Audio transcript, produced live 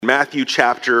Matthew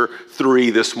chapter 3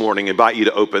 this morning. I invite you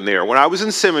to open there. When I was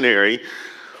in seminary,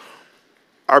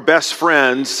 our best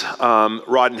friends,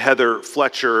 Rod and Heather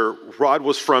Fletcher, Rod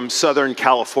was from Southern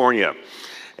California.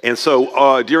 And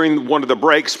so during one of the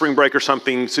breaks, spring break or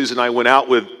something, Susan and I went out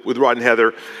with Rod and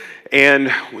Heather,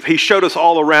 and he showed us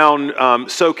all around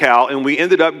SoCal, and we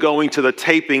ended up going to the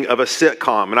taping of a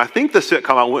sitcom. And I think the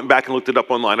sitcom, I went back and looked it up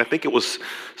online, I think it was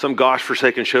some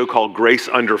gosh-forsaken show called Grace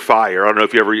Under Fire. I don't know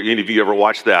if any of you ever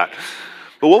watched that.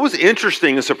 But what was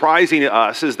interesting and surprising to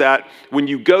us is that when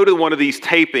you go to one of these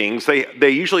tapings, they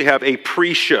usually have a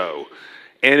pre-show.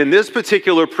 And in this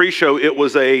particular pre-show, it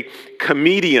was a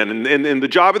comedian. And the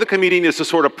job of the comedian is to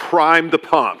sort of prime the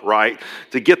pump, right?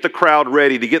 To get the crowd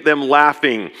ready, to get them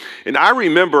laughing. And I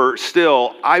remember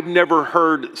still, I've never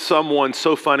heard someone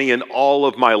so funny in all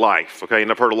of my life, okay? And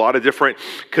I've heard a lot of different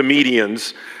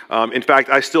comedians. In fact,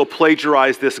 I still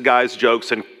plagiarize this guy's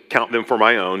jokes and count them for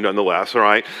my own nonetheless, all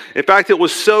right? In fact, it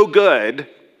was so good,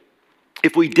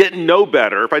 if I didn't know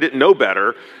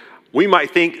better, we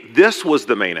might think this was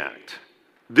the main act.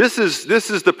 This is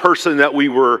the person that we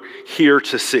were here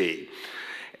to see.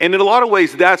 And in a lot of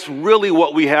ways, that's really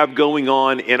what we have going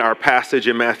on in our passage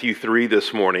in Matthew 3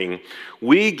 this morning.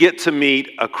 We get to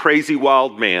meet a crazy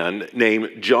wild man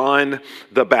named John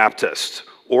the Baptist,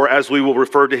 or as we will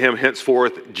refer to him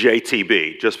henceforth,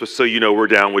 JTB, just so you know we're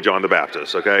down with John the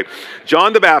Baptist, okay?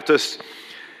 John the Baptist,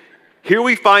 here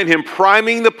we find him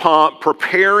priming the pump,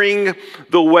 preparing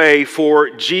the way for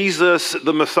Jesus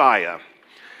the Messiah.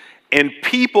 And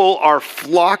people are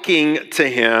flocking to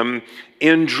him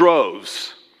in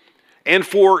droves, and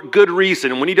for good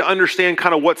reason. We need to understand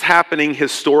kind of what's happening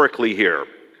historically here.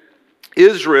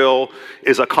 Israel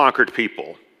is a conquered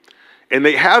people, and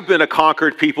they have been a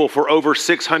conquered people for over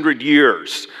 600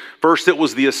 years. First it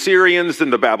was the Assyrians, then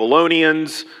the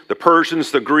Babylonians, the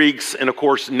Persians, the Greeks, and of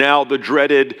course now the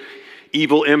dreaded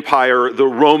evil empire, the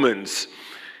Romans.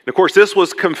 And of course, this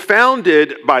was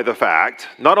confounded by the fact,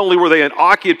 not only were they an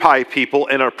occupied people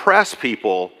and oppressed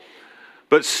people,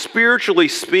 but spiritually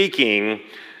speaking,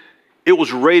 it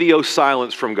was radio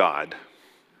silence from God.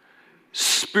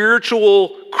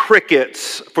 Spiritual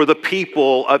crickets for the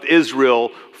people of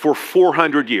Israel for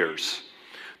 400 years.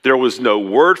 There was no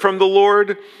word from the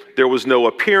Lord. There was no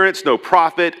appearance, no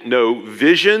prophet, no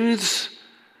visions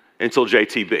until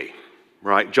JTB,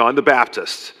 right? John the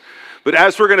Baptist. But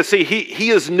as we're going to see, he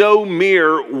is no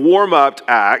mere warm-up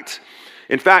act.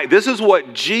 In fact, this is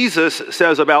what Jesus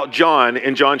says about John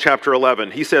in John chapter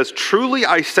 11. He says, "Truly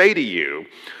I say to you,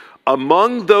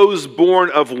 among those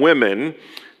born of women,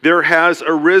 there has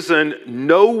arisen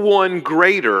no one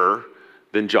greater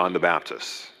than John the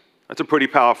Baptist." That's a pretty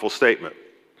powerful statement.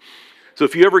 So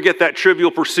if you ever get that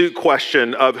Trivial Pursuit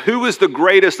question of who is the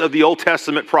greatest of the Old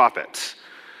Testament prophets,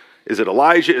 is it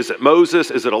Elijah? Is it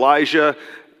Moses? Is it Elijah?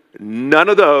 None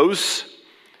of those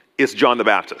is John the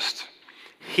Baptist.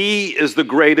 He is the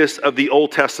greatest of the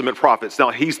Old Testament prophets. Now,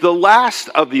 he's the last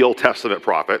of the Old Testament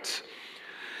prophets,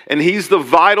 and he's the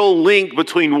vital link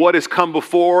between what has come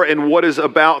before and what is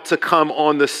about to come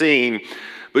on the scene.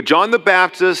 But John the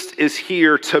Baptist is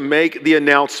here to make the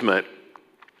announcement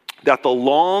that the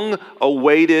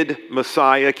long-awaited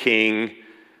Messiah King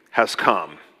has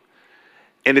come.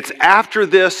 And it's after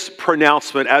this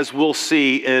pronouncement, as we'll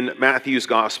see in Matthew's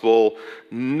gospel,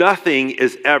 nothing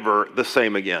is ever the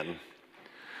same again.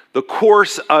 The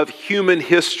course of human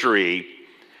history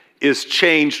is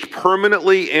changed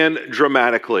permanently and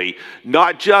dramatically,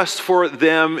 not just for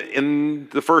them in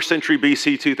the first century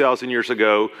BC 2,000 years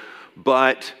ago,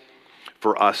 but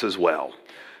for us as well.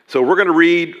 So we're going to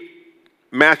read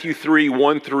Matthew 3,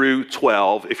 1 through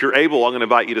 12. If you're able, I'm going to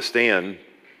invite you to stand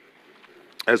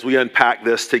as we unpack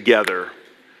this together.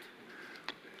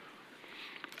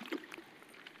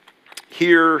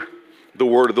 Hear the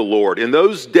word of the Lord. In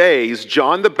those days,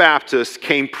 John the Baptist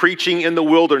came preaching in the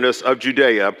wilderness of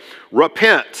Judea,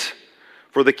 "Repent,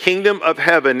 for the kingdom of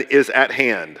heaven is at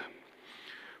hand.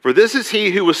 For this is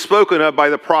he who was spoken of by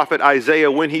the prophet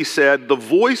Isaiah when he said, 'The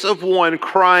voice of one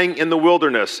crying in the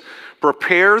wilderness,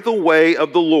 prepare the way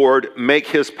of the Lord, make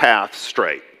his path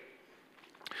straight.'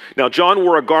 Now John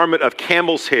wore a garment of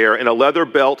camel's hair and a leather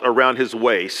belt around his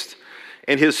waist,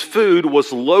 and his food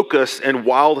was locusts and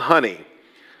wild honey.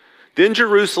 Then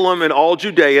Jerusalem and all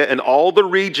Judea and all the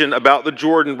region about the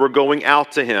Jordan were going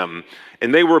out to him,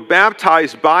 and they were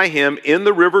baptized by him in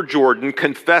the river Jordan,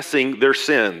 confessing their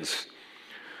sins.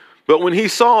 But when he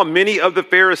saw many of the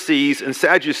Pharisees and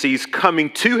Sadducees coming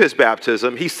to his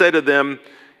baptism, he said to them,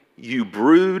 'You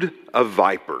brood of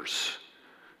vipers,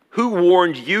 who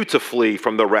warned you to flee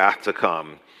from the wrath to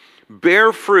come?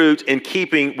 Bear fruit in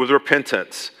keeping with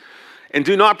repentance. And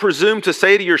do not presume to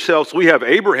say to yourselves, we have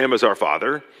Abraham as our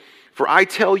father. For I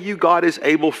tell you, God is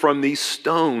able from these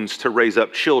stones to raise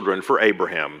up children for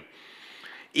Abraham.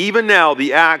 Even now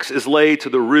the axe is laid to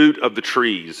the root of the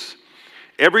trees.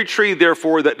 Every tree,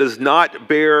 therefore, that does not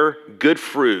bear good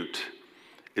fruit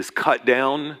is cut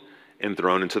down and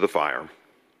thrown into the fire.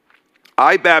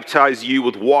 I baptize you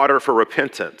with water for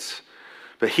repentance,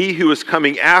 but he who is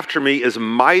coming after me is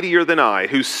mightier than I,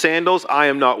 whose sandals I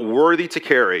am not worthy to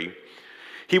carry.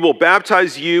 He will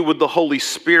baptize you with the Holy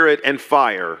Spirit and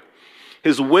fire.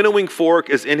 His winnowing fork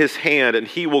is in his hand, and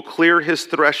he will clear his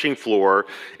threshing floor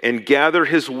and gather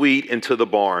his wheat into the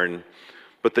barn.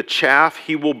 But the chaff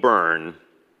he will burn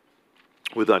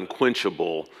with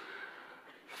unquenchable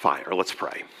fire. Let's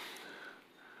pray.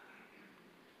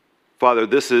 Father,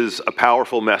 this is a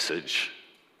powerful message.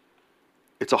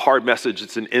 It's a hard message.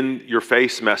 It's an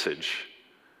in-your-face message.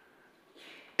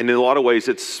 And in a lot of ways,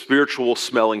 it's spiritual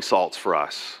smelling salts for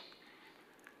us.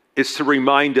 It's to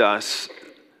remind us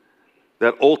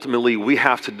that ultimately we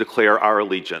have to declare our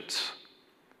allegiance.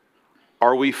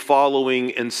 Are we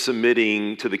following and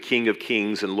submitting to the King of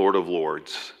Kings and Lord of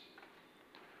Lords?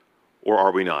 Or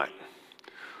are we not?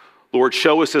 Lord,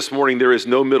 show us this morning there is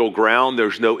no middle ground.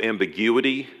 There's no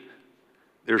ambiguity.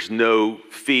 There's no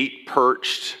feet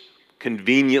perched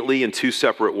conveniently in two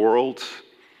separate worlds.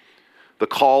 The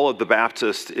call of the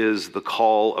Baptist is the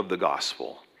call of the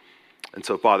gospel. And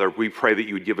so, Father, we pray that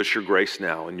you would give us your grace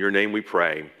now. In your name we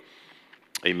pray.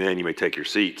 Amen. You may take your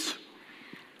seats.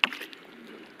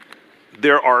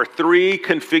 There are three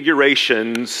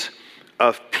configurations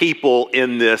of people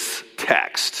in this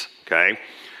text, okay?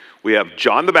 We have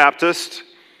John the Baptist,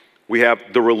 we have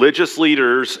the religious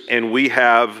leaders, and we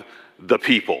have the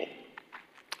people.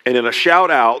 And in a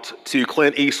shout out to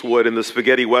Clint Eastwood in the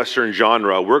spaghetti western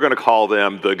genre, we're going to call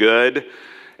them the good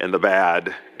and the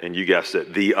bad, and you guessed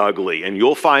it, the ugly. And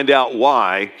you'll find out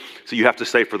why, so you have to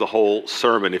stay for the whole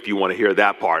sermon if you want to hear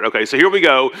that part. Okay, so here we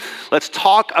go. Let's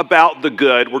talk about the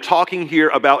good. We're talking here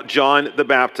about John the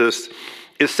Baptist.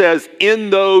 It says, in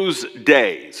those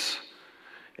days.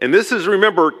 And this is,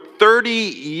 remember, 30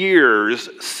 years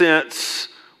since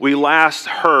we last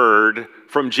heard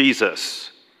from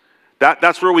Jesus.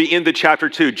 That's where we ended chapter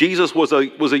 2. Jesus was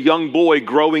a young boy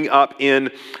growing up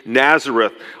in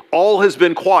Nazareth. All has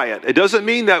been quiet. It doesn't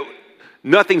mean that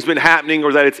nothing's been happening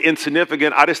or that it's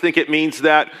insignificant. I just think it means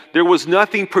that there was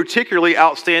nothing particularly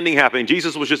outstanding happening.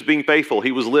 Jesus was just being faithful.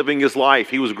 He was living his life.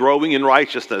 He was growing in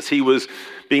righteousness. He was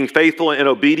being faithful and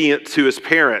obedient to his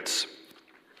parents.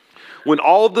 When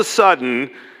all of a sudden,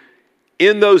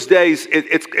 in those days,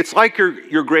 it's like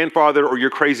your grandfather or your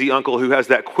crazy uncle who has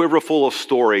that quiver full of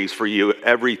stories for you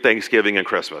every Thanksgiving and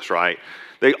Christmas, right?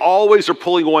 They always are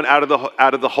pulling one out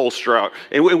of the holster.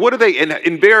 And what do they? And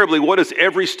invariably, what does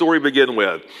every story begin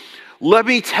with? Let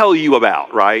me tell you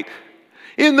about, right?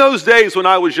 In those days when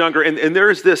I was younger, and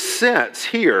there's this sense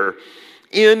here,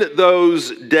 in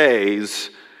those days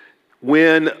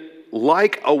when,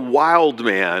 like a wild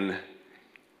man,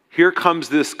 here comes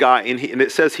this guy, and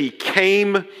it says he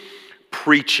came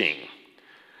preaching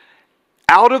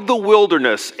out of the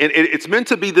wilderness. And it's meant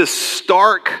to be this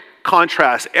stark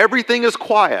contrast. Everything is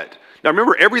quiet. Now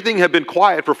remember, everything had been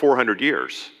quiet for 400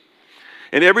 years.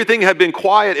 And everything had been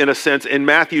quiet in a sense in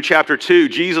Matthew chapter 2.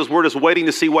 Jesus, we're just waiting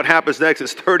to see what happens next.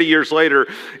 It's 30 years later.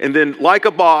 And then like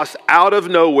a boss, out of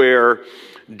nowhere,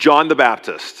 John the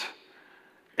Baptist.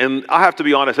 And I have to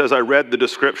be honest, as I read the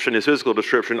description, his physical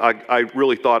description, I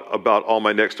really thought about all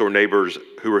my next door neighbors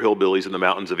who were hillbillies in the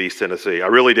mountains of East Tennessee. I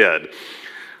really did.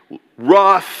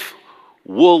 Rough,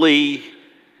 woolly,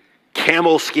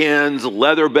 camel skins,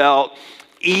 leather belt,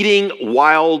 eating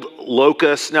wild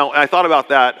locusts. Now, I thought about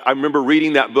that. I remember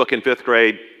reading that book in 5th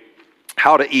grade,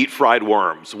 How to Eat Fried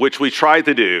Worms, which we tried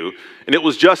to do, and it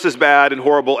was just as bad and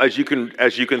horrible as you can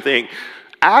think.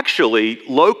 Actually,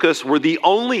 locusts were the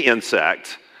only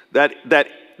insect that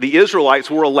the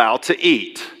Israelites were allowed to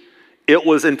eat. It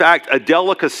was, in fact, a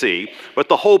delicacy, but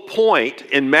the whole point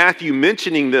in Matthew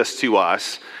mentioning this to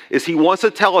us is he wants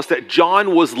to tell us that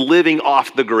John was living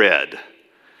off the grid.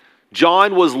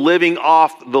 John was living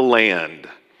off the land.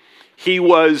 He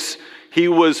was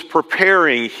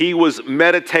preparing, he was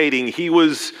meditating, he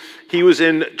was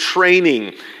in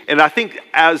training. And I think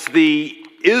as the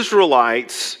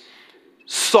Israelites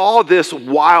saw this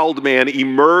wild man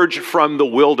emerge from the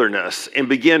wilderness and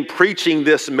begin preaching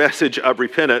this message of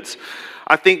repentance,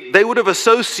 I think they would have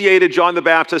associated John the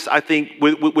Baptist, I think,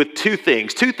 with two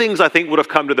things. Two things I think would have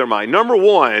come to their mind. Number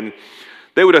one,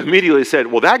 they would have immediately said,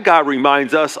 well, that guy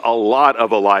reminds us a lot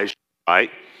of Elijah,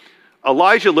 right?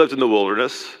 Elijah lived in the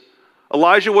wilderness.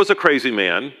 Elijah was a crazy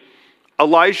man.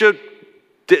 Elijah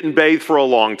didn't bathe for a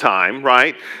long time,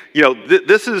 right? You know,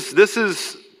 this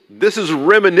is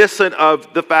reminiscent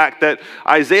of the fact that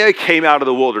Isaiah came out of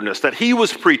the wilderness, that he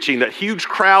was preaching, that huge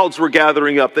crowds were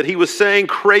gathering up, that he was saying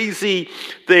crazy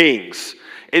things.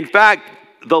 In fact,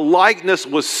 the likeness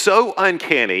was so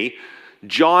uncanny,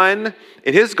 John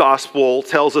in his gospel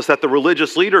tells us that the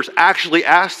religious leaders actually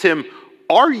asked him,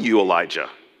 "Are you Elijah?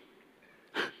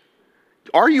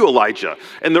 Are you Elijah?"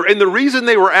 And the reason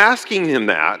they were asking him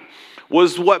that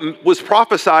was what was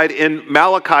prophesied in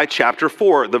Malachi chapter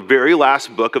 4, the very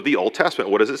last book of the Old Testament.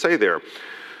 What does it say there?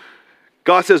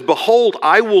 God says, "Behold,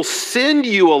 I will send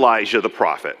you Elijah the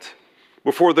prophet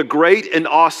before the great and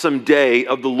awesome day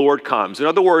of the Lord comes." In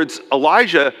other words,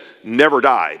 Elijah never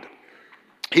died.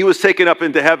 He was taken up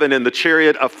into heaven in the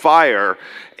chariot of fire,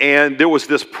 and there was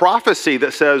this prophecy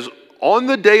that says, on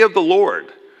the day of the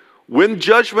Lord, when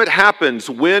judgment happens,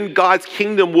 when God's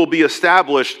kingdom will be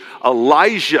established,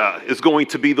 Elijah is going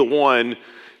to be the one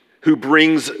who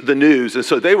brings the news. And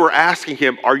so they were asking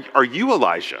him, are you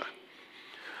Elijah?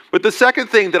 But the second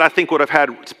thing that I think would have had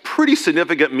pretty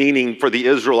significant meaning for the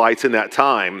Israelites in that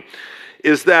time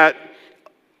is that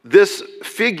this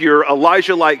figure,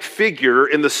 Elijah-like figure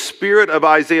in the spirit of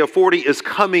Isaiah 40 is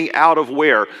coming out of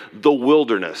where? The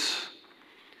wilderness.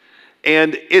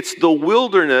 And it's the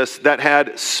wilderness that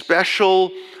had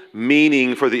special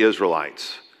meaning for the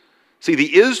Israelites. See,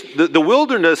 the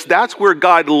wilderness, that's where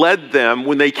God led them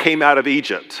when they came out of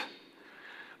Egypt.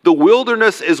 The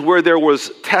wilderness is where there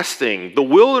was testing. The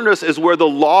wilderness is where the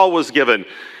law was given.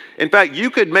 In fact, you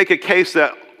could make a case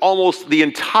that almost the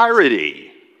entirety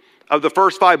of the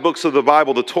first 5 books of the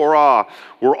Bible, the Torah,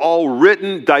 were all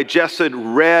written, digested,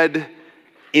 read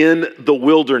in the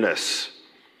wilderness.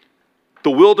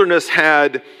 The wilderness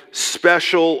had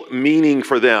special meaning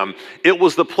for them. It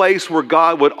was the place where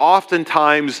God would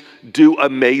oftentimes do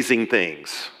amazing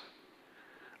things.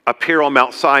 Appear on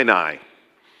Mount Sinai,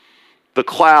 the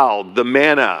cloud, the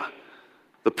manna,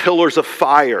 the pillars of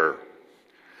fire.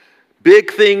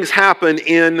 Big things happen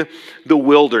in the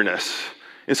wilderness.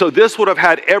 And so this would have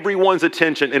had everyone's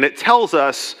attention, and it tells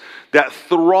us that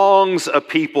throngs of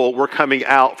people were coming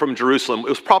out from Jerusalem. It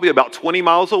was probably about 20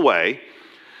 miles away.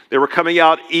 They were coming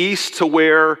out east to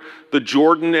where the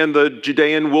Jordan and the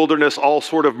Judean wilderness all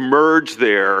sort of merged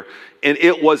there, and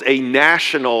it was a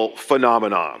national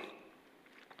phenomenon.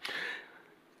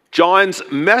 John's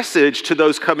message to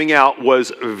those coming out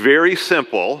was very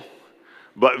simple,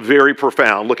 but very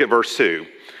profound. Look at verse 2.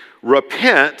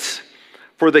 Repent,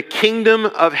 for the kingdom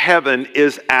of heaven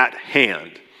is at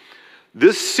hand.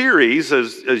 This series,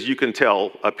 as you can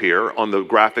tell up here on the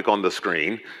graphic on the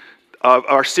screen,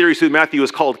 our series through Matthew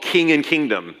is called King and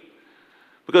Kingdom,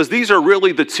 because these are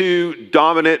really the two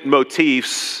dominant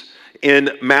motifs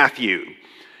in Matthew.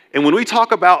 And when we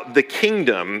talk about the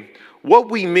kingdom, what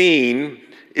we mean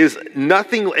is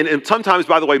nothing, and sometimes,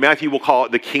 by the way, Matthew will call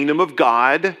it the kingdom of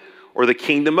God or the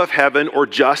kingdom of heaven or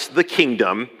just the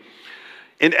kingdom.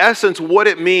 In essence, what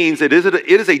it means, it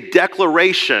is a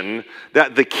declaration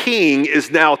that the king is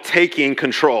now taking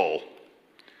control.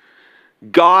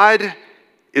 God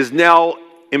is now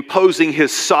imposing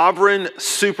his sovereign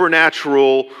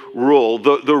supernatural rule.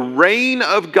 The reign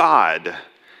of God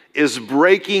is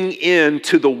breaking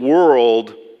into the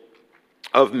world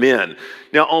of men.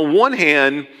 Now, on one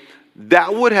hand,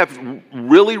 that would have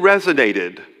really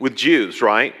resonated with Jews,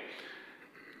 right?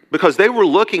 Because they were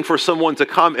looking for someone to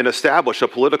come and establish a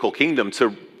political kingdom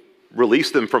to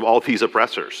release them from all these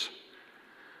oppressors,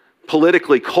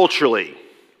 politically, culturally.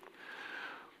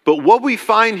 But what we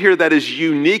find here that is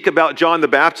unique about John the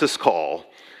Baptist's call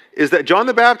is that John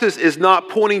the Baptist is not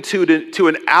pointing to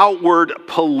an outward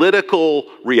political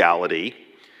reality.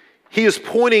 He is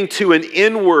pointing to an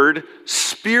inward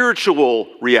spiritual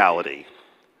reality.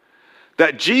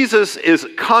 That Jesus is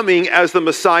coming as the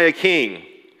Messiah King.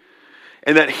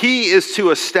 And that he is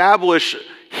to establish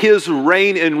his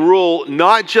reign and rule,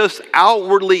 not just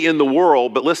outwardly in the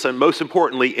world, but listen, most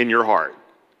importantly, in your heart.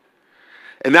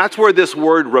 And that's where this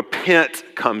word repent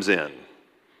comes in.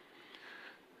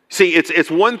 See, it's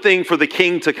one thing for the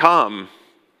king to come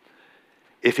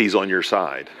if he's on your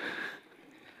side.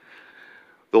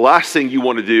 The last thing you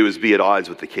want to do is be at odds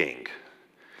with the king.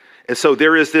 And so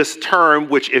there is this term,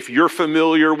 which if you're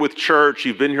familiar with church,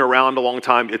 you've been here around a long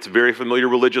time, it's a very familiar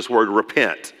religious word,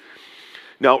 repent.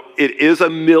 Now, it is a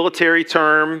military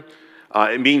term.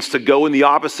 It means to go in the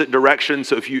opposite direction.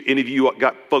 So if any of you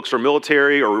got folks from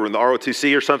military or in the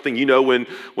ROTC or something, you know when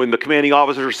the commanding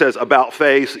officer says about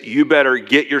face, you better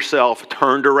get yourself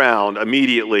turned around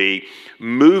immediately,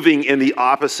 moving in the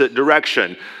opposite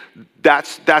direction.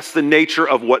 That's the nature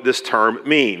of what this term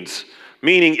means.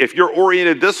 Meaning, if you're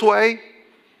oriented this way,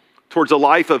 towards a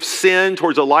life of sin,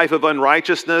 towards a life of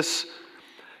unrighteousness,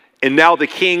 and now the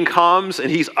king comes and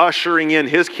he's ushering in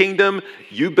his kingdom,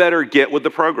 you better get with the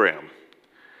program.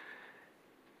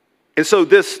 And so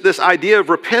this idea of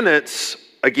repentance,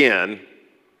 again,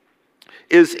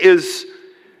 is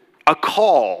a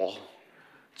call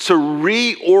to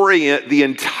reorient the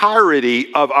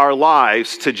entirety of our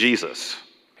lives to Jesus.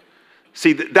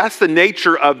 See, that's the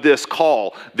nature of this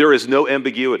call. There is no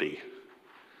ambiguity.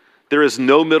 There is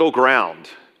no middle ground.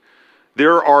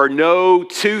 There are no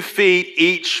 2 feet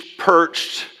each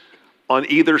perched on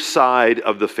either side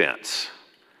of the fence.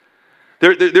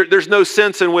 There's no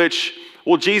sense in which,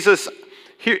 well, Jesus,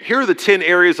 here are the 10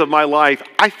 areas of my life.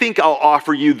 I think I'll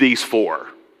offer you these 4.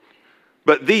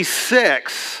 But these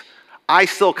 6, I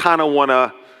still kind of want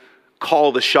to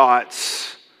call the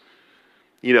shots,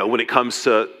 when it comes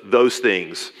to those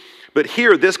things. But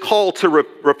here, this call to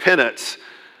repentance,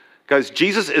 guys,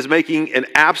 Jesus is making an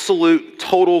absolute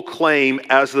total claim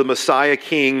as the Messiah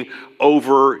King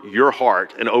over your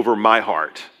heart and over my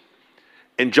heart.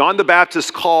 And John the Baptist's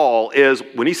call is,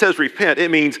 when he says repent, it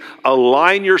means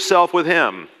align yourself with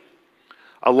him.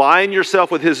 Align yourself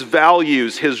with his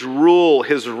values, his rule,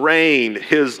 his reign,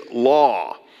 his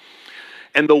law.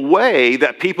 And the way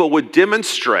that people would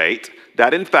demonstrate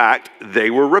that, in fact,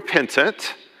 they were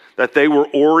repentant, that they were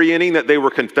orienting, that they were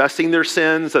confessing their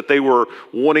sins, that they were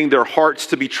wanting their hearts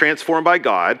to be transformed by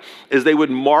God, is they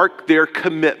would mark their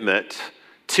commitment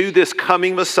to this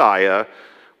coming Messiah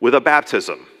with a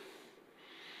baptism.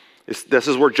 This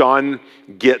is where John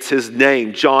gets his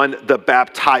name, John the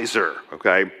Baptizer,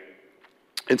 okay?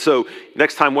 And so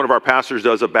next time one of our pastors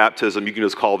does a baptism, you can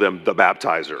just call them the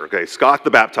baptizer, okay? Scott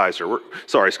the baptizer.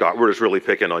 Sorry, Scott, we're just really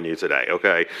picking on you today,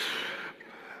 okay?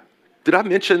 Did I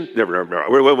mention? Never.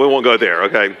 We won't go there,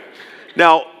 okay?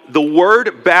 Now, the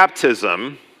word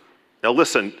baptism, now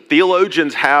listen,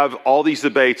 theologians have all these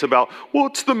debates about,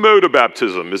 what's the mode of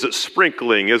baptism? Is it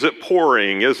sprinkling? Is it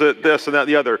pouring? Is it this and that and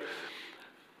the other?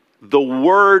 The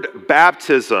word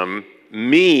baptism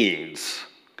means,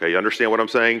 okay, you understand what I'm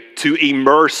saying? To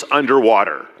immerse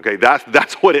underwater, okay?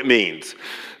 That's what it means.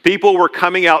 People were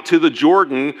coming out to the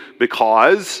Jordan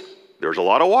because there's a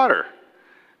lot of water.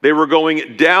 They were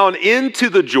going down into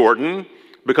the Jordan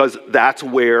because that's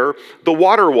where the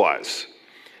water was.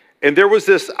 And there was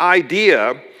this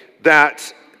idea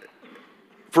that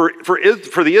for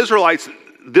the Israelites,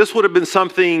 this would have been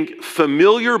something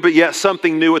familiar, but yet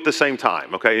something new at the same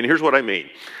time, okay? And here's what I mean.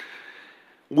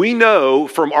 We know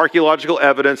from archaeological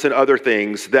evidence and other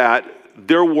things that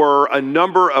there were a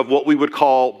number of what we would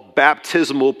call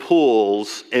baptismal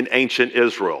pools in ancient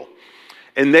Israel.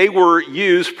 And they were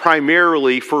used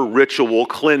primarily for ritual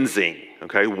cleansing,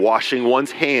 okay? Washing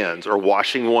one's hands or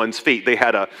washing one's feet. There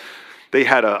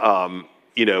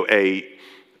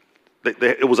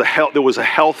was a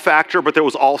health factor, but there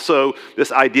was also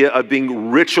this idea of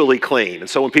being ritually clean. And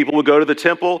so when people would go to the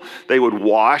temple, they would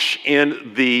wash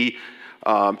in the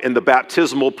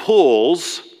baptismal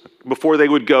pools before they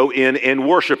would go in and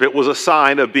worship. It was a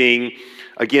sign of being,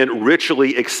 again,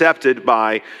 ritually accepted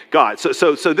by God.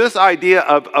 So this idea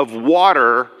of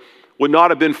water would not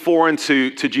have been foreign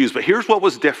to Jews. But here's what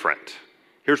was different.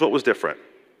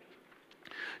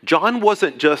 John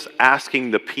wasn't just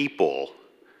asking the people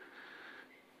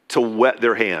to wet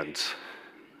their hands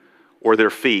or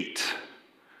their feet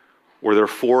or their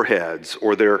foreheads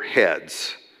or their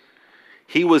heads.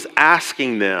 He was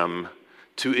asking them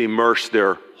to immerse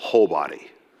their whole body.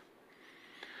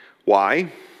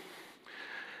 Why?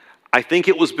 I think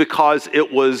it was because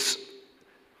it was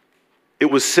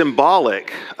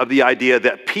symbolic of the idea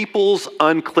that people's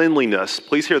uncleanliness,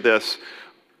 please hear this,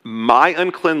 my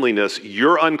uncleanliness,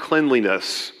 your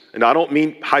uncleanliness, and I don't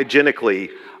mean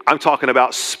hygienically, I'm talking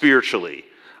about spiritually.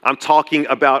 I'm talking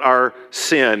about our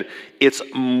sin. It's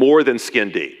more than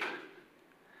skin deep.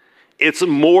 It's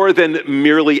more than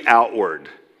merely outward.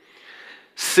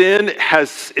 Sin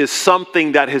is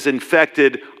something that has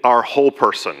infected our whole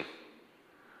person,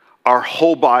 our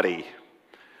whole body,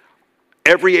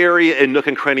 every area and nook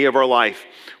and cranny of our life.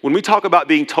 When we talk about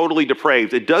being totally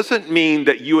depraved, it doesn't mean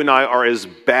that you and I are as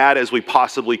bad as we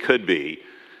possibly could be.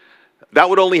 That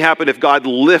would only happen if God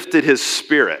lifted his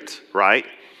spirit, right?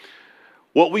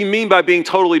 What we mean by being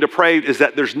totally depraved is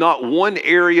that there's not one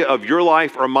area of your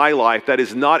life or my life that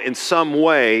is not in some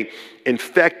way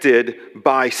infected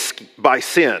by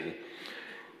sin.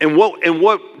 And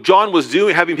what John was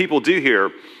doing, having people do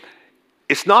here,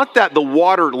 it's not that the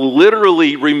water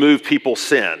literally removed people's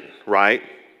sin, right?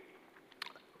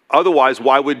 Otherwise,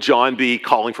 why would John be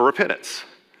calling for repentance?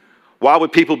 Why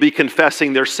would people be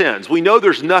confessing their sins? We know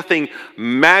there's nothing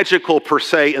magical per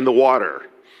se in the water.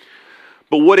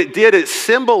 But what it did, it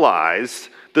symbolized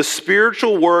the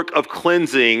spiritual work of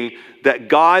cleansing that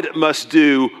God must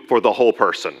do for the whole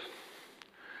person.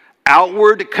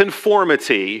 Outward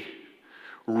conformity,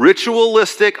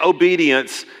 ritualistic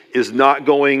obedience is not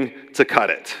going to cut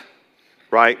it,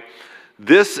 right?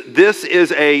 This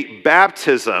is a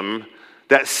baptism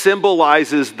that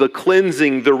symbolizes the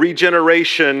cleansing, the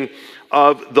regeneration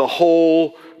of the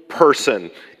whole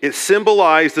person. It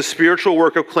symbolized the spiritual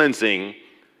work of cleansing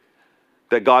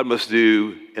that God must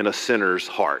do in a sinner's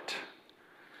heart.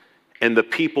 And the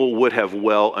people would have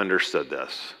well understood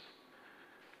this.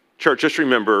 Church, just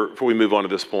remember, before we move on to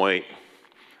this point,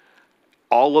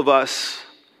 all of us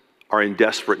are in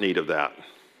desperate need of that.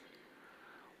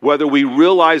 Whether we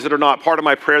realize it or not, part of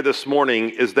my prayer this morning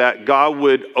is that God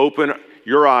would open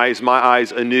your eyes, my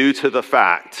eyes, anew to the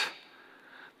fact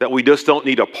that we just don't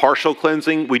need a partial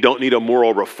cleansing. We don't need a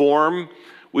moral reform.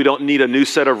 We don't need a new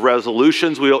set of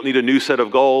resolutions. We don't need a new set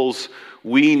of goals.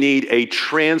 We need a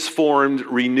transformed,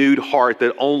 renewed heart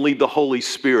that only the Holy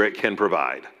Spirit can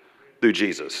provide through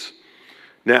Jesus.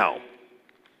 Now,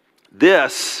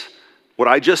 what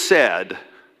I just said,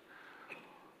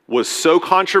 was so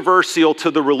controversial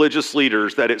to the religious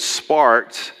leaders that it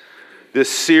sparked this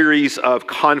series of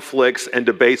conflicts and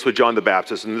debates with John the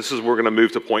Baptist. And this is where we're going to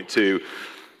move to point 2,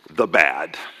 the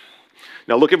bad.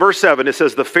 Now look at verse 7. It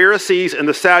says, the Pharisees and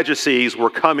the Sadducees were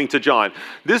coming to John.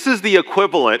 This is the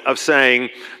equivalent of saying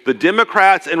the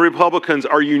Democrats and Republicans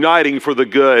are uniting for the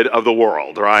good of the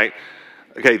world, right?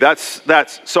 Okay, that's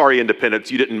sorry,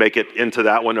 independents, you didn't make it into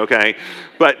that one, okay?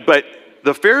 But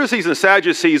the Pharisees and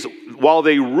Sadducees, while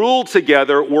they ruled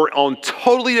together, were on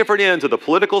totally different ends of the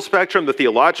political spectrum, the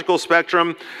theological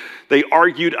spectrum. They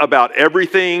argued about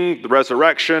everything, the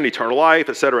resurrection, eternal life,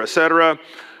 et cetera,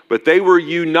 but they were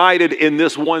united in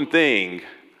this one thing.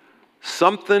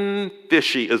 Something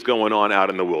fishy is going on out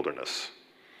in the wilderness.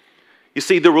 You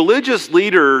see, the religious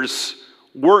leaders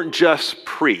weren't just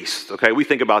priests, okay? We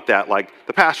think about that like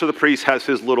the pastor, the priest has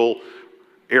his little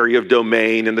area of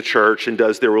domain in the church and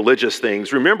does their religious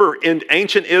things. Remember, in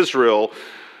ancient Israel,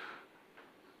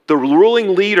 the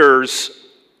ruling leaders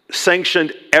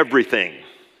sanctioned everything.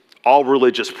 All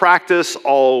religious practice,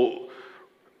 all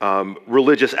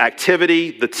religious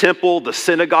activity, the temple, the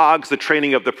synagogues, the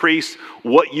training of the priests,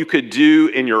 what you could do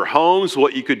in your homes,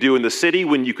 what you could do in the city,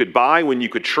 when you could buy, when you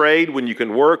could trade, when you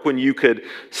can work, when you could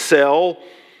sell.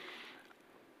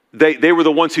 They were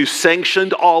the ones who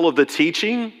sanctioned all of the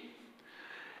teaching.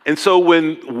 And so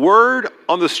when word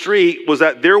on the street was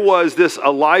that there was this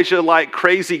Elijah-like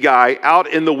crazy guy out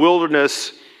in the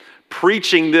wilderness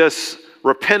preaching this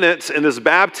repentance and this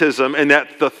baptism, and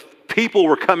that the people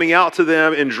were coming out to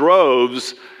them in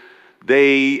droves,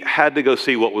 they had to go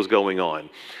see what was going on.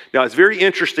 Now, it's very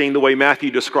interesting the way Matthew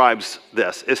describes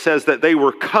this. It says that they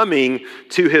were coming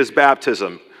to his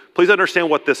baptism. Please understand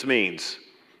what this means.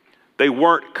 They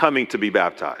weren't coming to be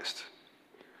baptized.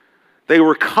 They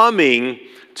were coming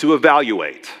to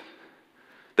evaluate.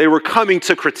 They were coming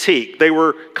to critique. They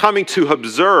were coming to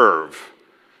observe,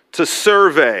 to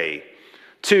survey,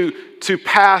 to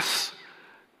pass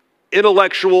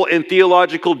intellectual and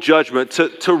theological judgment,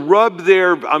 to rub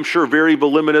their, I'm sure, very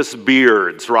voluminous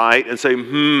beards, right? And say,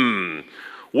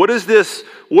 what is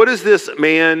this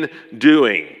man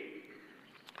doing?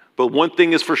 But one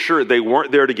thing is for sure, they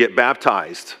weren't there to get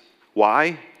baptized.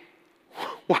 Why?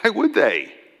 Why would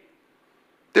they?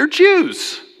 They're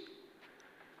Jews.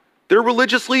 They're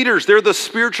religious leaders. They're the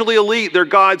spiritually elite. They're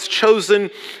God's chosen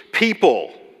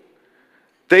people.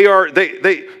 They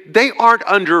aren't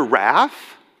under wrath.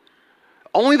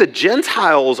 Only the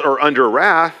Gentiles are under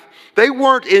wrath. They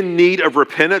weren't in need of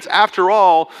repentance. After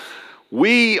all,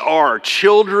 we are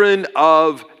children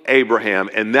of Abraham,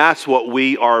 and that's what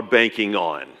we are banking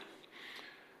on.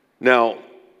 Now,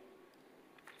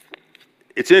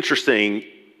 it's interesting.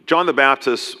 John the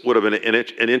Baptist would have been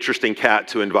an interesting cat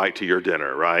to invite to your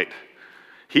dinner, right?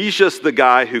 He's just the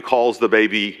guy who calls the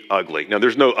baby ugly. Now,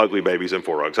 there's no ugly babies in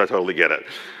Four Oaks. I totally get it.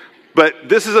 But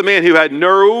this is a man who had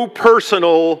no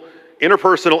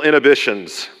interpersonal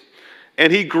inhibitions.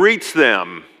 And he greets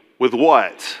them with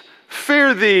what?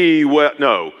 Fare thee well.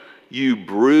 No, you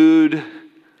brood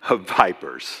of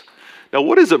vipers. Now,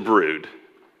 what is a brood?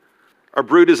 A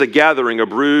brood is a gathering. A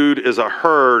brood is a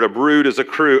herd. A brood is a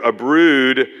crew. A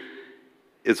brood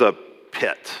is a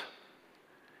pit.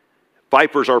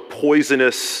 Vipers are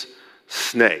poisonous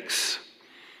snakes.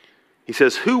 He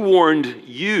says, who warned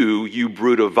you, you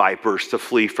brood of vipers, to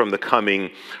flee from the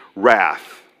coming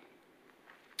wrath?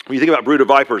 When you think about brood of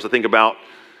vipers, I think about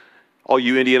all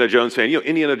you Indiana Jones fans. You know,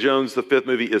 Indiana Jones, the 5th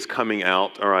movie, is coming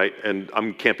out, all right? And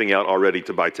I'm camping out already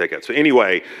to buy tickets. So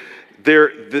anyway,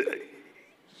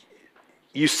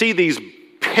 you see these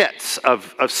pits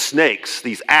of snakes,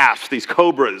 these asps, these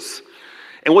cobras.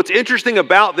 And what's interesting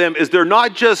about them is they're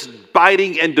not just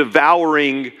biting and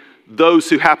devouring those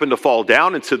who happen to fall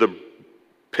down into the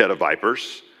pit of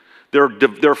vipers.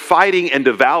 They're fighting and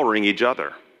devouring each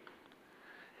other.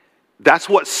 That's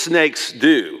what snakes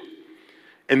do.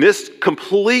 And this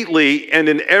completely and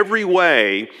in every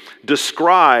way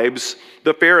describes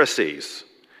the Pharisees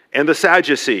and the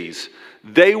Sadducees.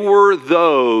 They were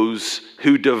those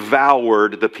who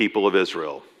devoured the people of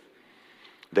Israel.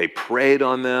 They preyed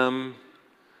on them.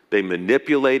 They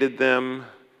manipulated them.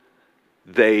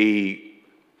 They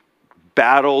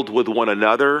battled with one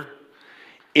another.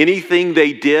 Anything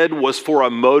they did was for a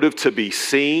motive to be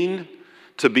seen,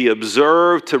 to be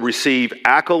observed, to receive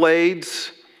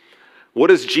accolades. What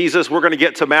is Jesus? We're going to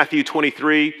get to Matthew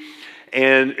 23,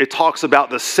 and it talks about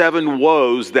the 7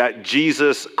 woes that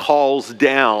Jesus calls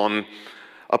down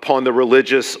upon the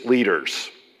religious leaders.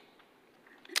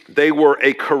 They were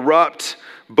a corrupt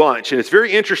bunch, and it's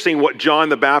very interesting what John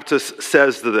the Baptist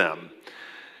says to them.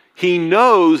 He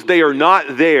knows they are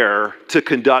not there to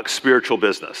conduct spiritual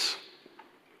business.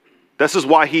 This is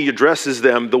why he addresses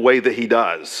them the way that he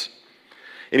does.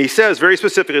 And he says very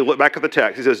specifically, look back at the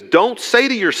text, he says, don't say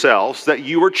to yourselves that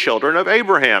you are children of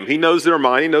Abraham. He knows their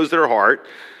mind, he knows their heart.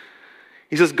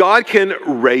 He says, God can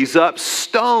raise up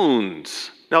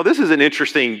stones. Now, this is an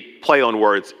interesting play on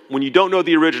words. When you don't know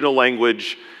the original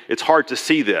language, it's hard to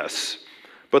see this.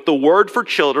 But the word for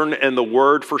children and the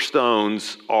word for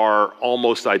stones are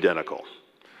almost identical.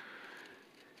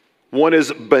 One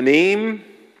is banim,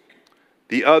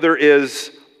 the other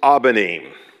is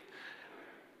abanim.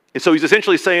 And so he's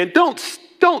essentially saying,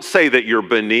 don't say that you're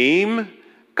banim.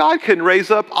 God can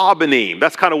raise up abanim.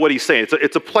 That's kind of what he's saying.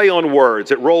 It's a play on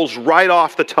words. It rolls right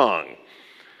off the tongue.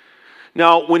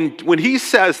 Now, when he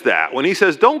says that, when he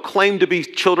says, don't claim to be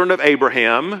children of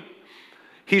Abraham,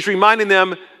 he's reminding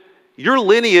them, your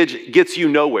lineage gets you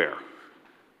nowhere.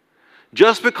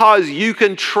 Just because you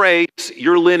can trace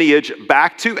your lineage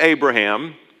back to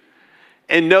Abraham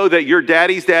and know that your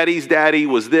daddy's daddy's daddy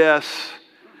was this,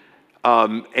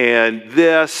 and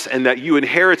this, and that you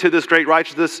inherited this great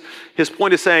righteousness, his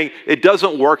point is saying it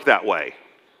doesn't work that way.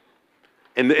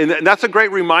 And that's a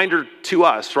great reminder to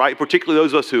us, right? Particularly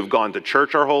those of us who have gone to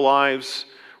church our whole lives,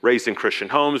 raised in Christian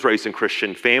homes, raised in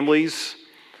Christian families.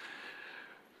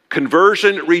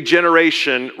 Conversion,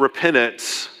 regeneration,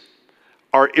 repentance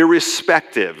are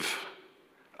irrespective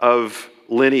of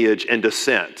lineage and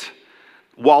descent.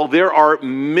 While there are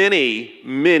many,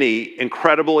 many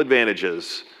incredible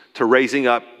advantages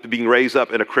to being raised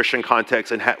up in a Christian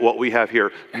context and what we have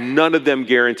here, none of them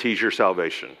guarantees your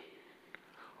salvation.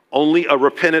 Only a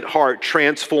repentant heart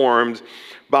transformed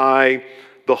by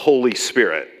the Holy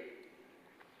Spirit.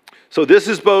 So this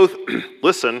is both,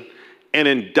 listen, an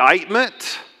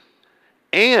indictment,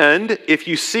 and if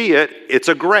you see it, it's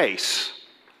a grace,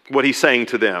 what he's saying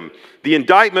to them. The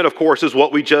indictment, of course, is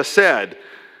what we just said.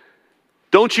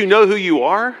 Don't you know who you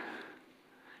are?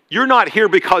 You're not here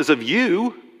because of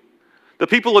you. The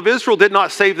people of Israel did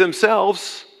not save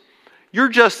themselves. You're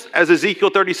just, as Ezekiel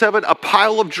 37, a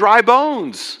pile of dry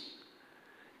bones.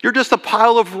 You're just a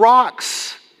pile of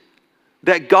rocks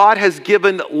that God has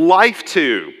given life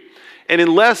to. And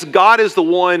unless God is the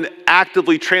one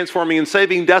actively transforming and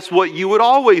saving, that's what you would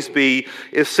always be,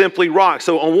 is simply rocks.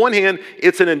 So on one hand,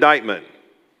 it's an indictment.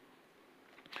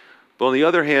 But on the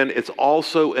other hand, it's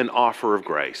also an offer of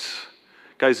grace.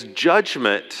 Guys,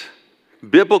 judgment,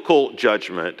 biblical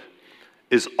judgment,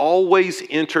 is always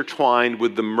intertwined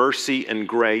with the mercy and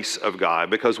grace of God.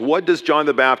 Because what does John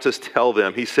the Baptist tell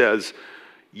them? He says,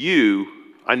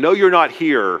 I know you're not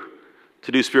here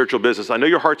to do spiritual business. I know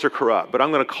your hearts are corrupt, but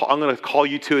I'm going to call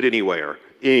you to it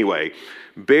anyway.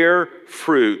 Bear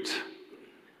fruit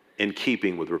in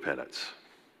keeping with repentance.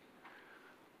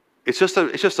 It's just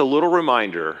a little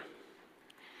reminder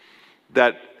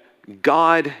that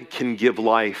God can give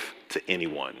life to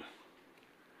anyone.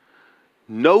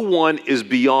 No one is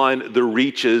beyond the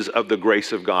reaches of the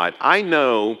grace of God. I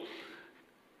know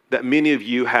that many of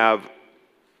you have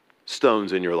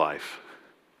stones in your life.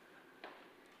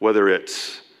 Whether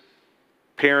it's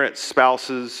parents,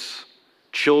 spouses,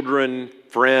 children,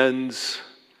 friends,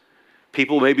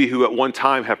 people maybe who at one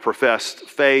time have professed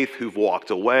faith, who've walked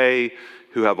away,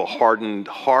 who have a hardened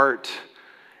heart,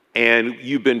 and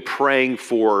you've been praying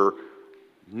for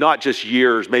not just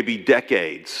years, maybe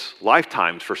decades,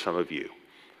 lifetimes for some of you.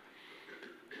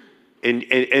 And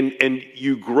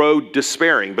you grow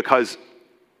despairing because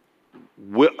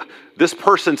this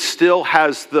person still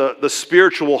has the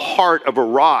spiritual heart of a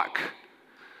rock.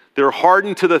 They're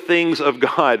hardened to the things of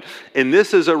God. And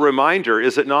this is a reminder,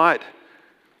 is it not,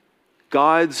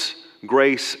 God's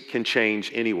grace can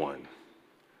change anyone.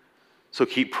 So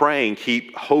keep praying,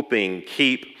 keep hoping,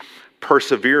 keep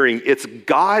persevering. It's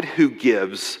God who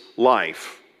gives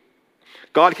life.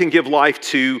 God can give life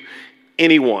to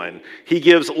anyone. He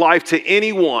gives life to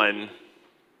anyone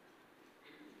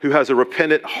who has a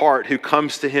repentant heart, who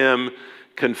comes to him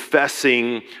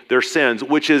confessing their sins,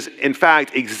 which is, in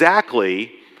fact,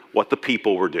 exactly what the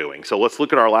people were doing. So let's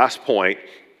look at our last point,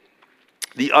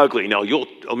 the ugly. Now,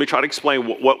 let me try to explain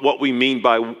what we mean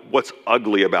by what's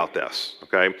ugly about this,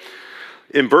 okay?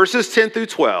 In verses 10 through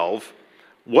 12,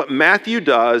 what Matthew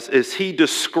does is he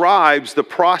describes the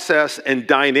process and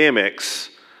dynamics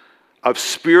of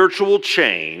spiritual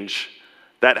change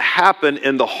that happen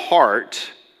in the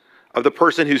heart of the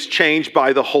person who's changed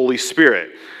by the Holy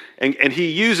Spirit. And he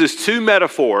uses two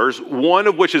metaphors, one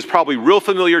of which is probably real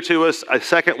familiar to us, a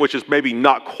second which is maybe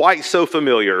not quite so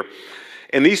familiar.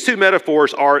 And these two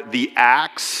metaphors are the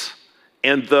axe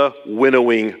and the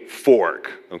winnowing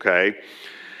fork, okay?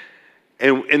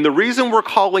 And the reason we're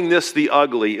calling this the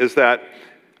ugly is that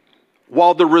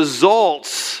while the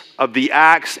results of the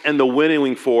axe and the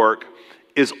winnowing fork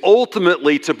is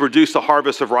ultimately to produce a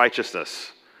harvest of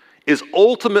righteousness, is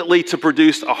ultimately to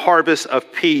produce a harvest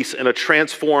of peace and a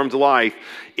transformed life,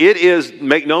 it is,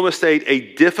 make no mistake,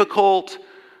 a difficult,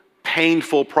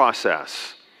 painful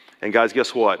process. And guys,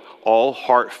 guess what? All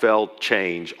heartfelt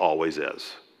change always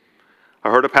is. I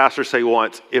heard a pastor say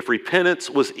once, if repentance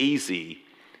was easy,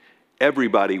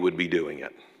 everybody would be doing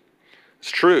it. It's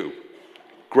true.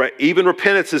 Even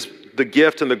repentance is the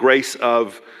gift and the grace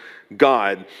of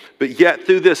God. But yet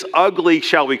through this ugly,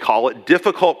 shall we call it,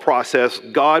 difficult process,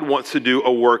 God wants to do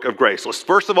a work of grace.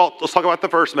 First of all, let's talk about the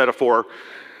first metaphor,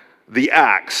 the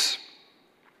axe.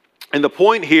 And the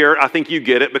point here, I think you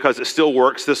get it because it still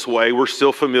works this way. We're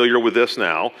still familiar with this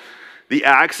now. The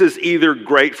axe is either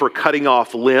great for cutting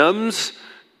off limbs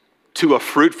to a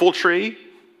fruitful tree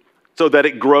so that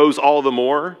it grows all the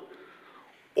more,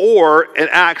 or an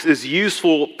axe is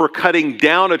useful for cutting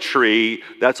down a tree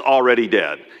that's already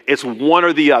dead. It's one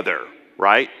or the other,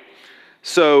 right?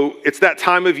 So it's that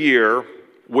time of year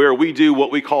where we do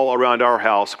what we call around our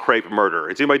house crepe murder.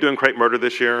 Is anybody doing crepe murder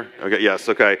this year? Okay, yes,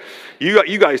 okay.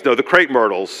 You guys know the crepe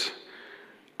myrtles.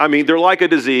 I mean, they're like a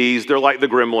disease. They're like the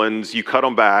gremlins. You cut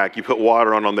them back. You put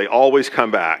water on them. They always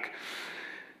come back.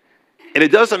 And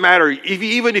it doesn't matter,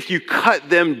 even if you cut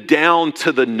them down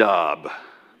to the nub.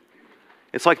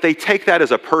 It's like they take that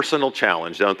as a personal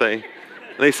challenge, don't they?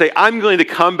 And they say, I'm going to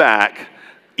come back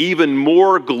even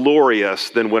more glorious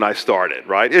than when I started,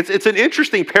 right? It's an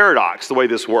interesting paradox, the way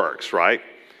this works, right?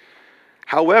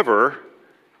 However,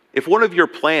 if one of your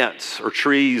plants or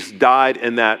trees died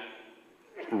in that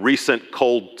recent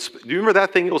cold, do you remember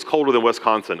that thing? It was colder than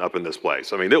Wisconsin up in this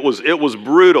place. I mean, it was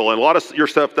brutal, and a lot of your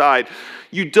stuff died.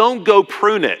 You don't go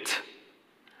prune it.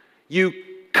 You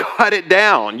cut it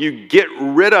down. You get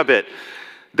rid of it.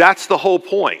 That's the whole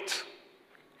point.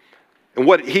 And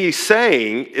what he's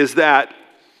saying is that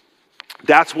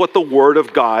that's what the Word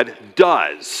of God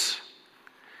does.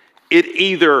 It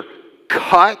either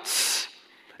cuts,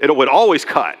 it always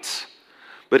cuts,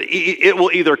 but it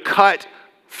will either cut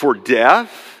for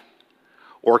death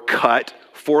or cut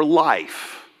for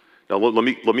life. Now let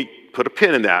me put a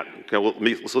pin in that. Okay,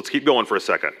 let's keep going for a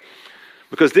second.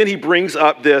 Because then he brings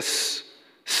up this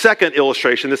second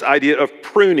illustration, this idea of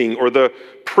pruning or the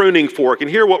pruning fork. And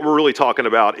here what we're really talking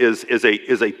about is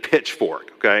a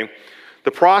pitchfork, okay?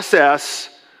 The process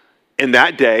in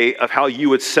that day of how you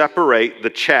would separate the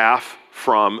chaff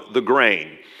from the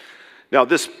grain. Now,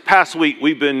 this past week,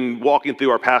 we've been walking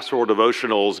through our pastoral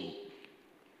devotionals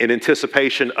in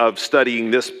anticipation of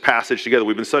studying this passage together.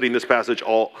 We've been studying this passage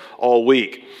all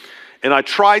week. And I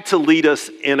tried to lead us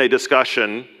in a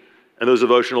discussion in those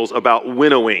devotionals about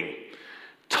winnowing,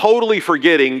 totally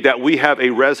forgetting that we have a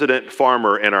resident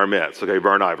farmer in our midst, okay,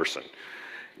 Vern Iverson.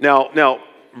 Now,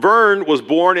 Vern was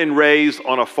born and raised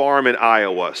on a farm in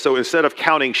Iowa. So instead of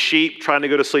counting sheep trying to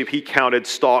go to sleep, he counted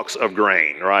stalks of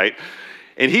grain, right?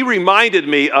 And he reminded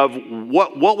me of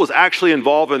what was actually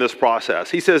involved in this process.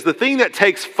 He says, the thing that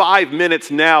takes 5 minutes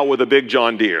now with a big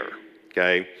John Deere,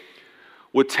 okay,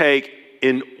 would take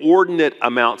inordinate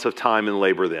amounts of time and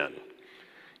labor then.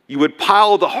 You would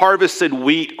pile the harvested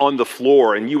wheat on the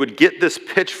floor, and you would get this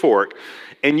pitchfork,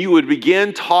 and you would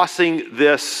begin tossing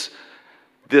this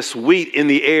wheat in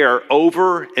the air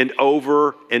over and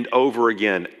over and over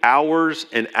again, hours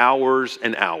and hours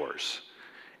and hours.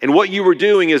 And what you were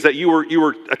doing is that you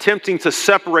were attempting to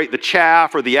separate the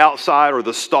chaff or the outside or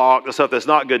the stalk, the stuff that's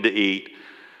not good to eat,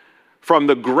 from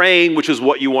the grain, which is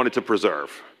what you wanted to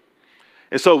preserve.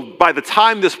 And so by the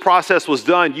time this process was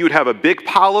done, you would have a big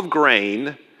pile of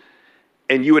grain,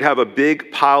 and you would have a big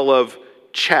pile of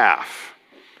chaff.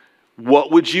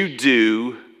 What would you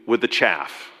do with the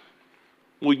chaff?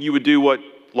 Well, you would do what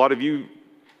a lot of you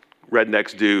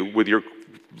rednecks do with your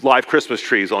live Christmas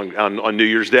trees on New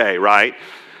Year's Day, right?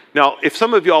 Now, if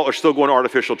some of y'all are still going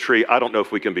artificial tree, I don't know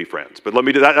if we can be friends, but let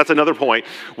me do that. That's another point.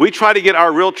 We try to get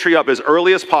our real tree up as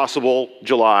early as possible,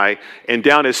 July, and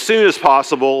down as soon as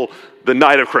possible, the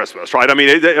night of Christmas, right? I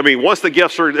mean, once the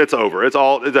gifts are, it's over. It's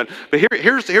done. But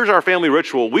here's our family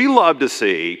ritual. We love to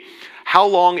see how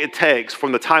long it takes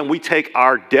from the time we take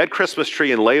our dead Christmas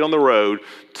tree and lay it on the road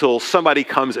till somebody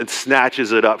comes and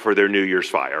snatches it up for their New Year's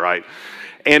fire, right?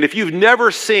 And if you've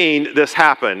never seen this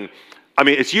happen, I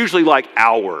mean, it's usually like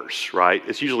hours, right?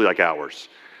 It's usually like hours.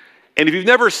 And if you've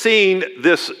never seen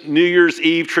this New Year's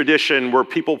Eve tradition where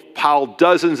people pile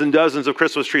dozens and dozens of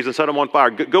Christmas trees and set them on fire,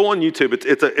 go on YouTube.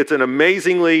 It's an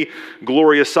amazingly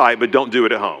glorious sight, but don't do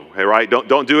it at home, okay, right?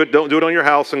 Don't do it on your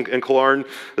house in Killarn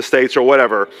Estates or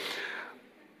whatever.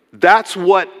 That's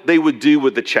what they would do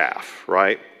with the chaff,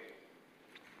 right?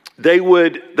 They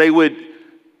would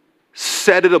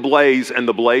set it ablaze, and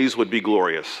the blaze would be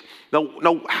glorious.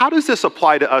 Now, how does this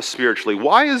apply to us spiritually?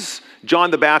 Why is John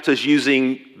the Baptist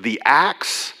using the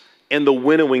axe and the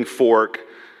winnowing fork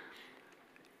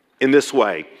in this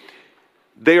way?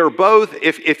 They are both,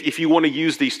 if you want to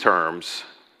use these terms,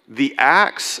 the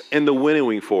axe and the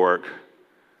winnowing fork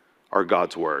are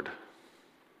God's word.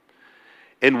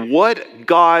 And what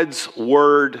God's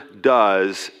word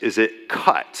does is it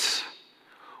cuts.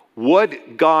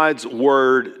 What God's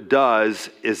word does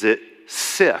is it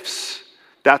sifts.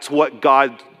 That's what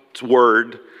God's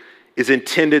word is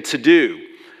intended to do,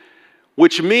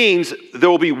 which means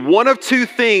there will be one of two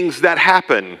things that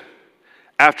happen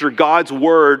after God's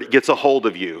word gets a hold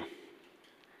of you.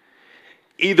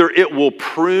 Either it will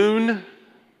prune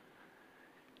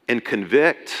and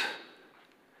convict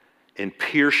and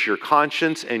pierce your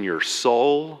conscience and your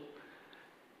soul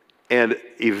and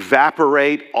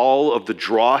evaporate all of the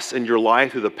dross in your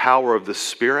life through the power of the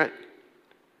Spirit,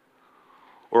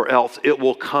 or else it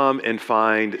will come and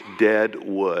find dead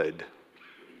wood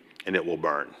and it will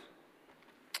burn.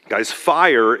 Guys,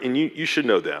 fire, and you should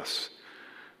know this,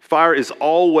 fire is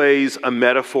always a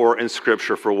metaphor in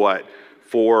Scripture for what?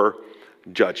 For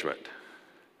judgment.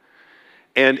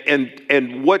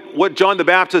 And what John the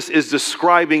Baptist is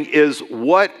describing is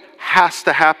what has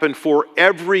to happen for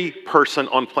every person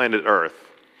on planet Earth.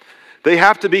 They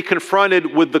have to be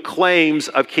confronted with the claims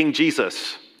of King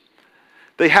Jesus.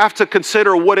 They have to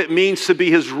consider what it means to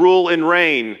be his rule and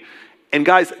reign. And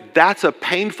guys, that's a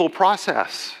painful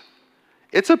process.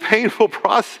 It's a painful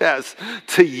process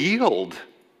to yield,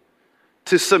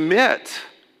 to submit.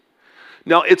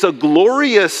 Now, it's a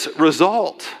glorious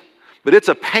result, but it's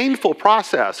a painful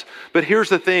process. But here's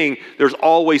the thing, there's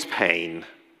always pain.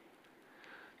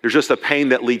 There's just a pain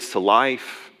that leads to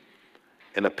life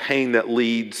and a pain that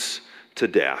leads to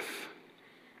death.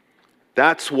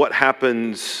 That's what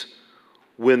happens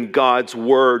when God's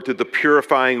word, through the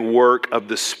purifying work of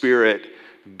the Spirit,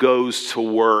 goes to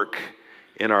work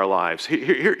in our lives.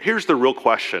 Here's the real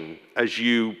question as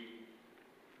we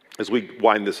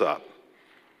wind this up.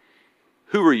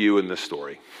 Who are you in this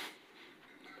story?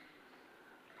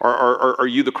 Are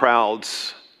you the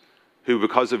crowds who,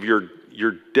 because of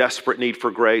your desperate need for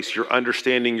grace, you're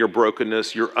understanding your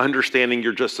brokenness, you're understanding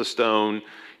you're just a stone,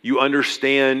 you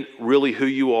understand really who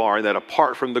you are, and that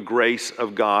apart from the grace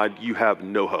of God, you have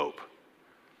no hope.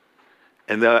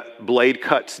 And the blade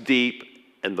cuts deep,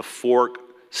 and the fork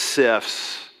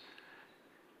sifts,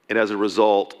 and as a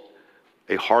result,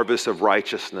 a harvest of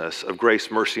righteousness, of grace,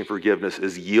 mercy, and forgiveness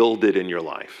is yielded in your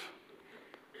life.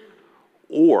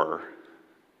 Or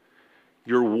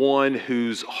you're one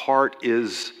whose heart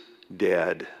is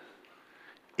dead.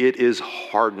 It is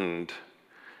hardened.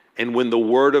 And when the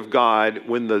word of God,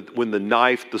 when the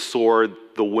knife, the sword,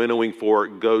 the winnowing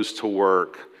fork goes to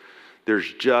work,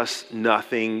 there's just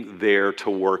nothing there to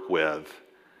work with.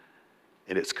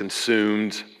 And it's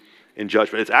consumed in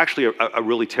judgment. It's actually a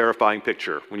really terrifying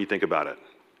picture when you think about it.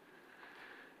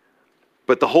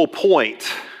 But the whole point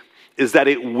is that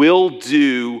it will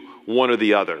do one or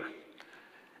the other.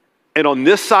 And on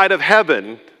this side of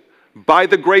heaven, by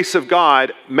the grace of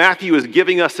God, Matthew is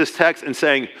giving us this text and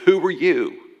saying, who are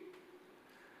you?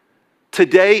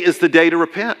 Today is the day to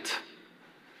repent.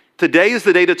 Today is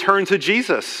the day to turn to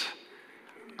Jesus.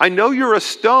 I know you're a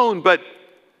stone, but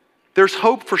there's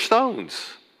hope for stones.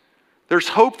 There's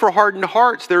hope for hardened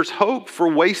hearts. There's hope for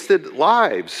wasted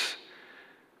lives.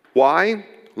 Why?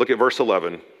 Look at verse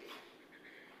 11.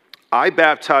 I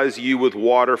baptize you with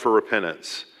water for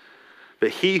repentance, but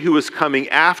he who is coming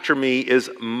after me is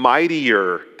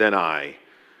mightier than I.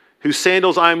 whose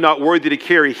sandals I am not worthy to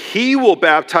carry. He will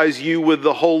baptize you with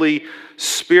the Holy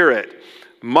Spirit.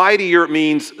 Mightier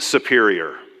means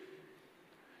superior.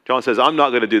 John says, I'm not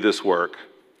going to do this work.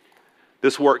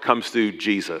 This work comes through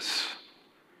Jesus.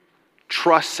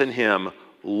 Trust in him.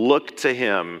 Look to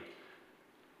him.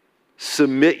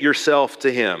 Submit yourself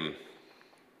to him.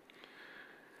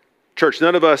 Church,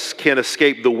 none of us can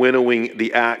escape the winnowing,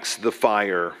 the axe, the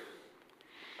fire.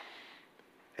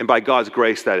 And by God's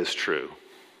grace, that is true.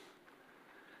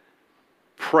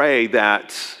 Pray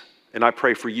that, and I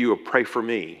pray for you, or pray for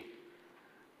me,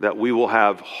 that we will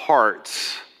have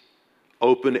hearts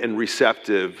open and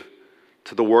receptive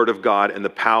to the Word of God and the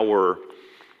power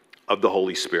of the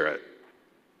Holy Spirit.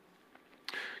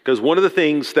 Because one of the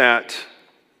things that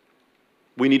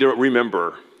we need to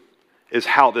remember is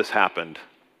how this happened.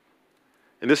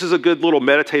 And this is a good little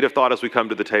meditative thought as we come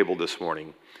to the table this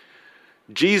morning.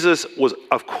 Jesus was,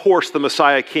 of course, the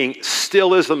Messiah King,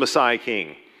 still is the Messiah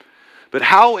King. But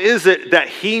how is it that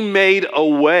he made a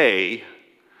way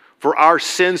for our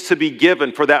sins to be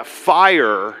given, for that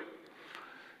fire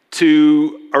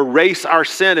to erase our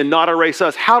sin and not erase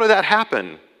us? How did that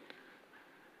happen?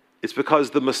 It's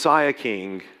because the Messiah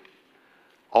King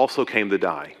also came to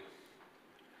die.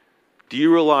 Do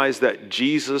you realize that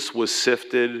Jesus was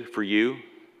sifted for you?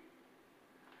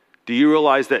 Do you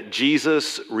realize that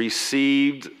Jesus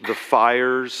received the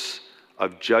fires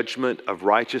of judgment, of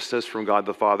righteousness from God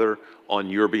the Father on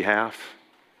your behalf?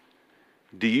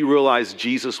 Do you realize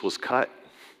Jesus was cut?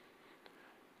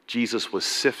 Jesus was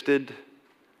sifted.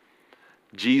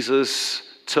 Jesus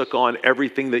took on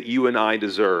everything that you and I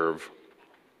deserve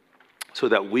so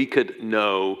that we could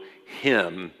know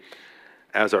him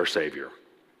as our Savior.